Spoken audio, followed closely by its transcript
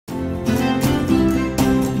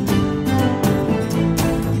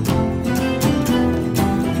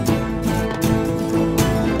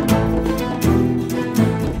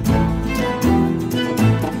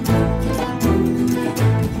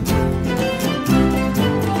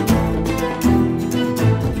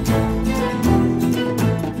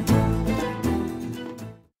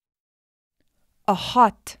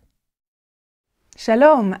אחת.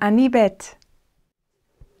 שלום, אני בית.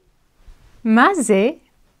 מה זה?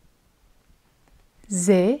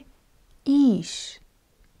 זה איש.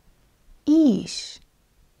 איש.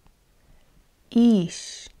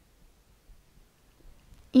 איש.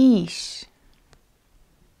 איש.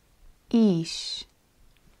 איש.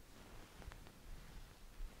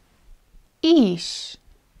 איש.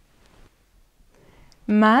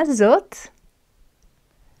 מה זאת?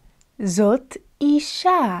 זאת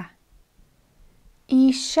אישה.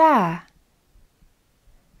 אישה.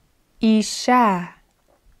 אישה.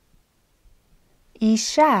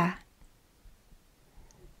 אישה.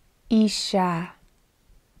 אישה.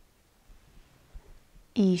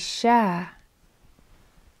 אישה.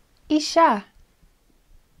 אישה.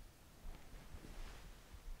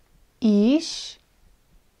 איש.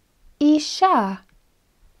 אישה.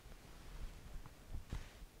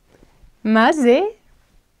 מה זה?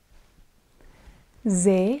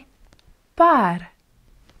 זה פר.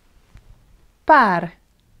 פר.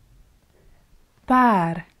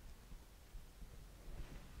 פר.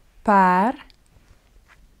 פר.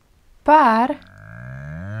 פר.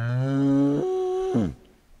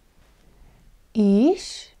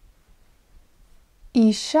 איש.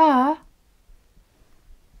 אישה.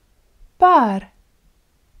 פר.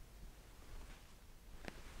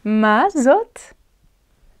 מה זאת?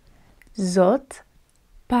 זאת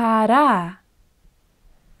פרה.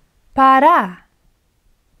 פרה.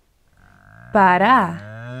 פרה.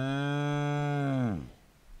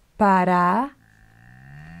 פרה.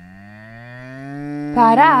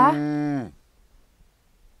 פרה.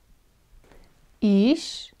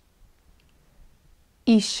 איש.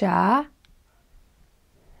 אישה.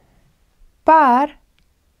 פר.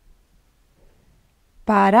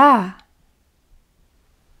 פרה.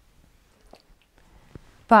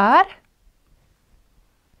 פר.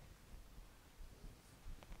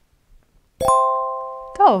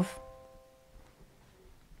 טוב.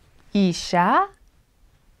 אישה.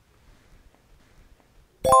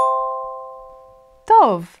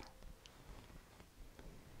 טוב.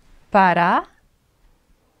 פרה.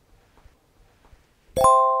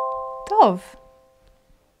 טוב.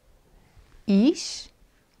 איש.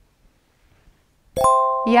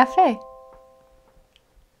 יפה.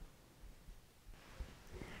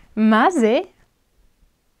 מה זה?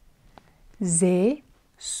 זה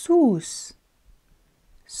סוס.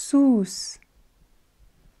 סוס.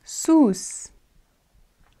 סוס.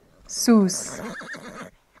 סוס.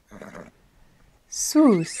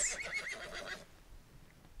 סוס.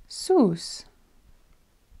 סוס.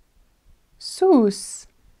 סוס.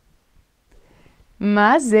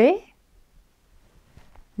 מה זה?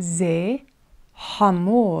 זה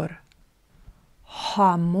חמור.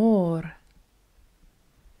 חמור.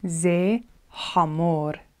 זה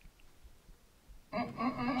חמור.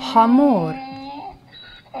 חמור.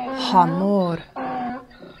 חמור.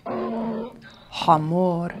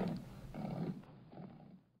 חמור.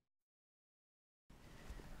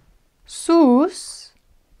 סוס.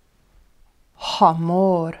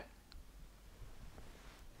 חמור.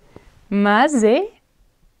 מה זה?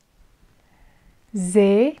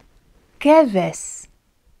 זה כבש.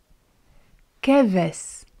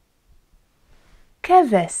 כבש.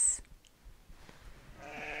 כבש.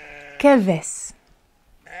 כבש.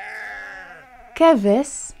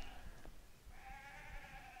 כבש.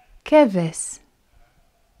 כבש.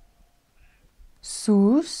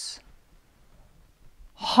 סוס.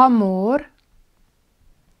 חמור.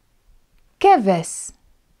 כבש.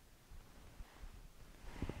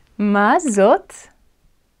 מה זאת?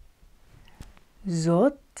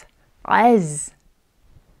 זאת עז.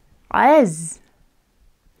 עז.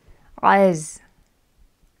 עז.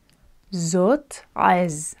 זאת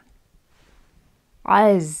עז.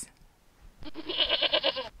 עז.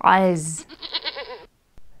 עז.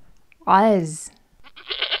 עז.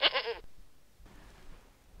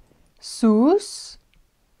 סוס.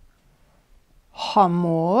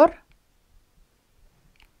 חמור.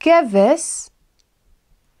 כבש.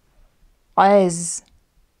 עז.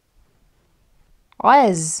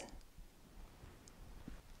 עז.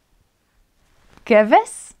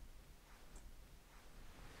 כבש?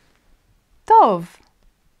 טוב.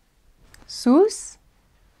 סוס?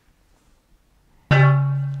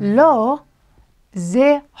 לא,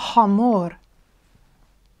 זה חמור.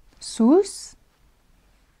 סוס?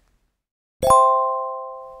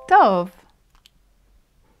 טוב.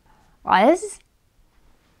 עז?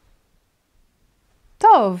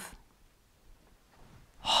 טוב.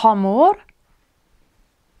 חמור?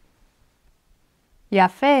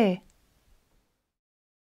 יפה.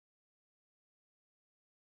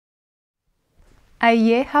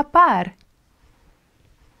 איה הפר?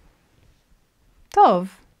 טוב.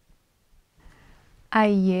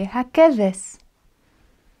 איה הכבש.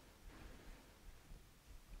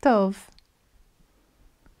 טוב.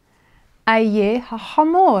 איה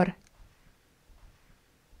החמור.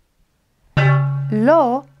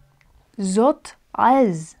 לא, זאת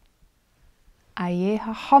עז. איה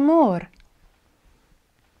החמור.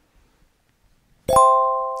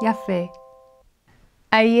 יפה.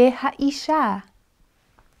 איה האישה.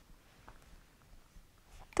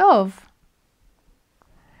 טוב.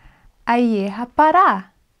 איה הפרה.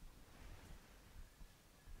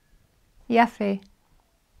 יפה.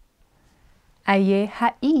 איה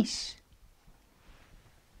האיש.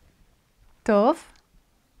 טוב.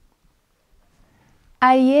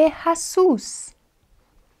 איה הסוס.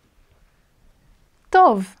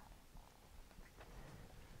 טוב.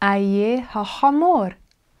 איה החמור.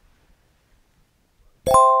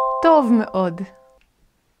 טוב מאוד.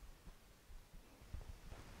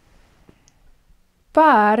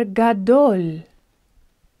 פר גדול.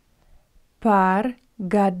 פר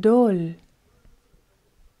גדול.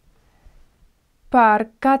 פר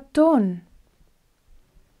קטון.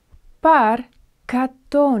 פר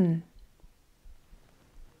קטון.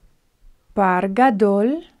 פר גדול.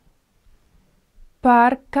 פר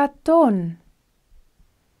קטון.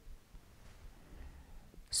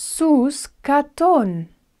 סוס קטון.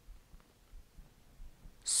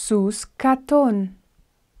 סוס קטון.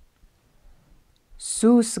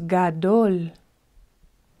 סוס גדול.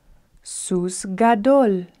 סוס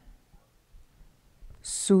גדול.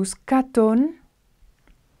 סוס קטון.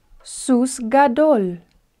 סוס גדול.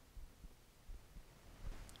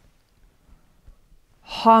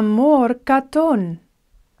 חמור קטון.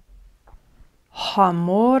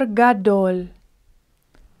 חמור גדול.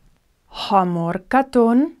 חמור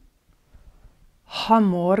קטון.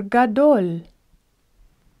 חמור גדול.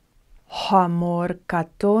 חמור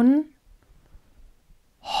קטון.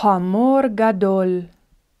 חמור גדול.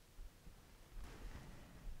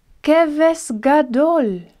 כבש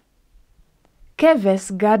גדול.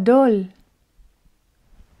 כבש גדול.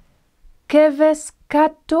 כבש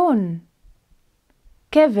קטון.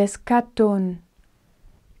 כבש קטון.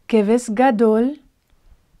 כבש גדול.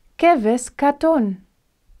 כבש קטון.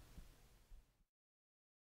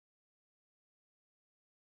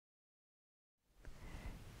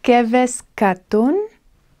 כבש קטון.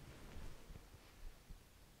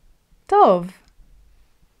 טוב.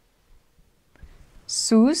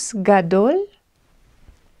 סוס גדול.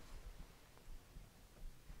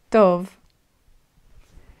 טוב.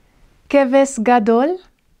 כבש גדול.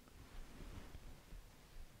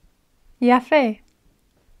 יפה.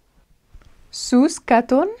 סוס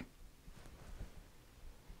קטון.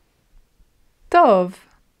 טוב.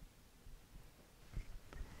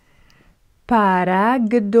 פרה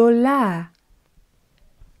גדולה.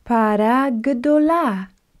 פרה גדולה.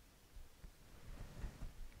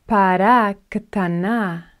 פרה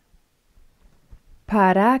קטנה.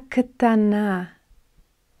 פרה קטנה.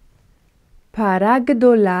 פרה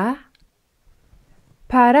גדולה.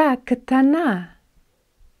 פרה קטנה.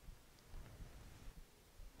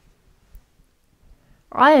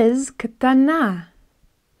 עז קטנה.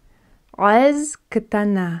 עז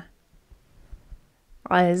קטנה.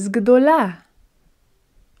 עז גדולה.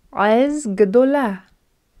 עז גדולה.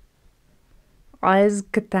 עז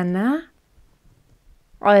קטנה.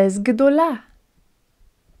 עז גדולה.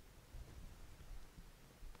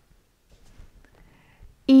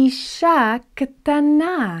 אישה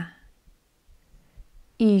קטנה.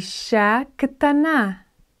 אישה קטנה.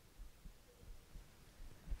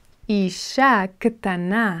 אישה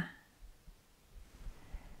קטנה.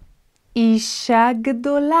 אישה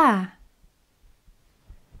גדולה.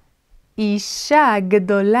 אישה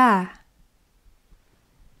גדולה.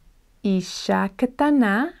 אישה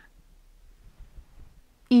קטנה.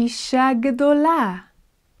 אישה גדולה.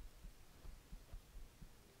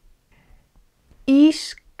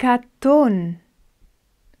 איש קטון.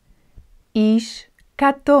 איש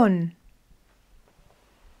קטון.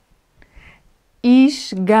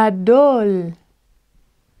 איש גדול.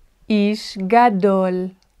 איש גדול.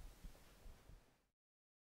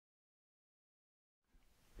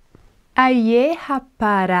 איה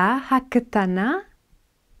הפרה הקטנה?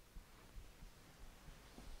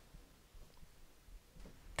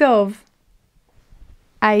 טוב.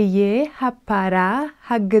 איה הפרה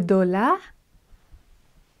הגדולה?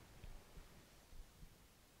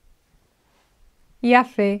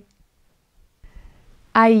 יפה.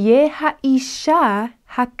 איה האישה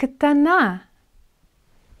הקטנה?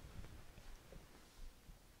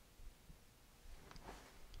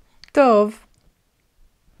 טוב.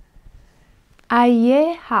 איה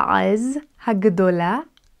העז הגדולה?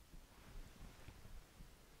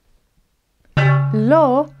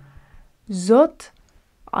 לא, זאת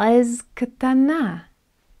עז קטנה.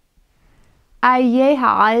 איה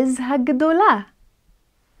העז הגדולה.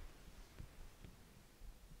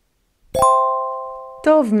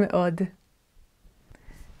 טוב מאוד.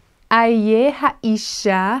 איה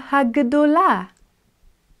האישה הגדולה.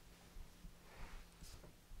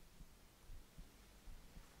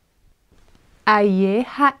 איה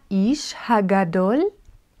האיש הגדול.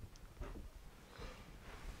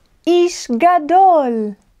 איש גדול.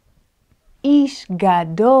 איש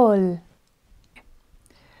גדול.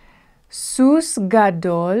 סוס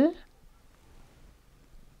גדול.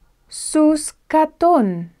 סוס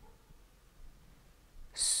קטון.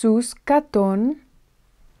 סוס קטון.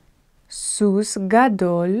 סוס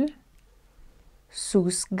גדול.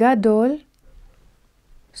 סוס גדול.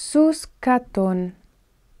 סוס קטון.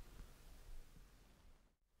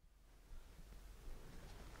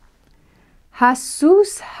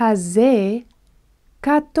 הסוס הזה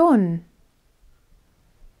קטון.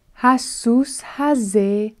 הסוס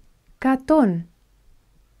הזה קטון.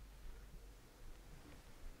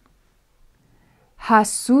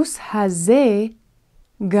 הסוס הזה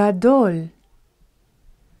גדול.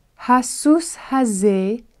 הסוס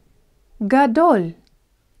הזה גדול.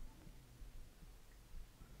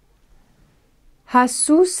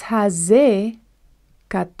 הסוס הזה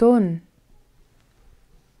קטון.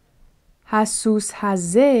 הסוס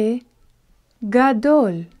הזה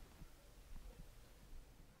גדול.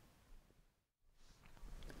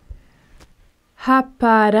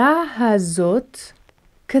 הפרה הזאת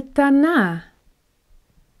קטנה.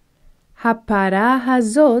 הפרה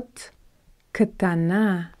הזאת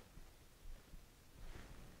קטנה.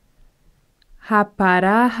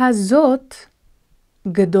 הפרה הזאת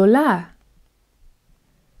גדולה.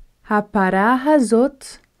 הפרה הזאת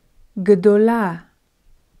גדולה.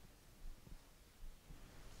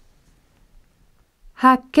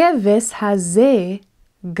 הכבש הזה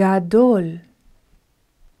גדול.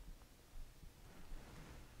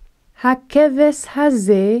 הכבש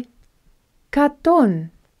הזה קטון.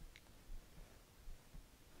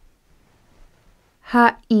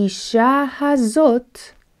 האישה הזאת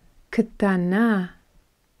קטנה.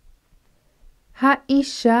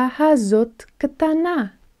 האישה הזאת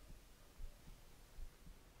קטנה.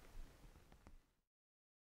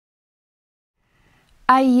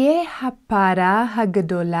 איה הפרה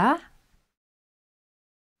הגדולה?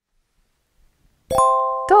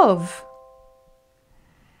 טוב.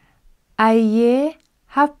 איה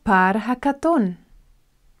הפר הקטון?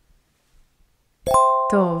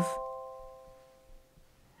 טוב.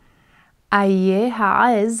 איה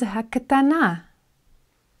העז הקטנה?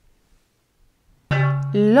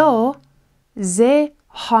 לא, זה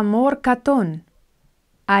חמור קטון.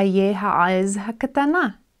 איה העז הקטנה?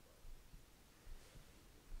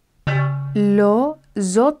 לא,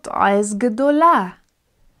 זאת עז גדולה.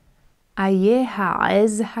 איה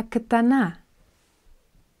העז הקטנה?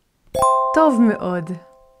 טוב מאוד.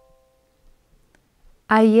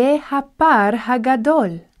 איה הפר הגדול?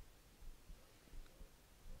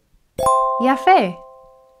 יפה.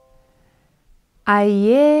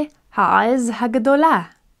 איה העז הגדולה?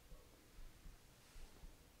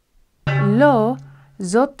 לא,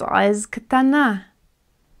 זאת עז קטנה.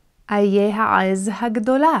 איה העז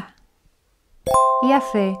הגדולה?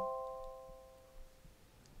 יפה.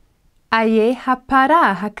 איה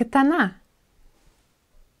הפרה הקטנה?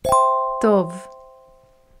 טוב.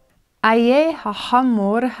 איה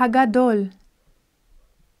החמור הגדול?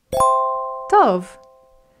 טוב.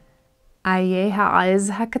 איה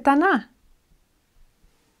העז הקטנה?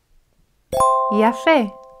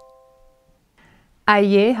 יפה.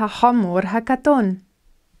 איה החמור הקטון?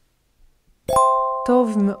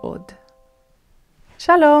 טוב מאוד.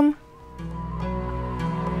 שלום.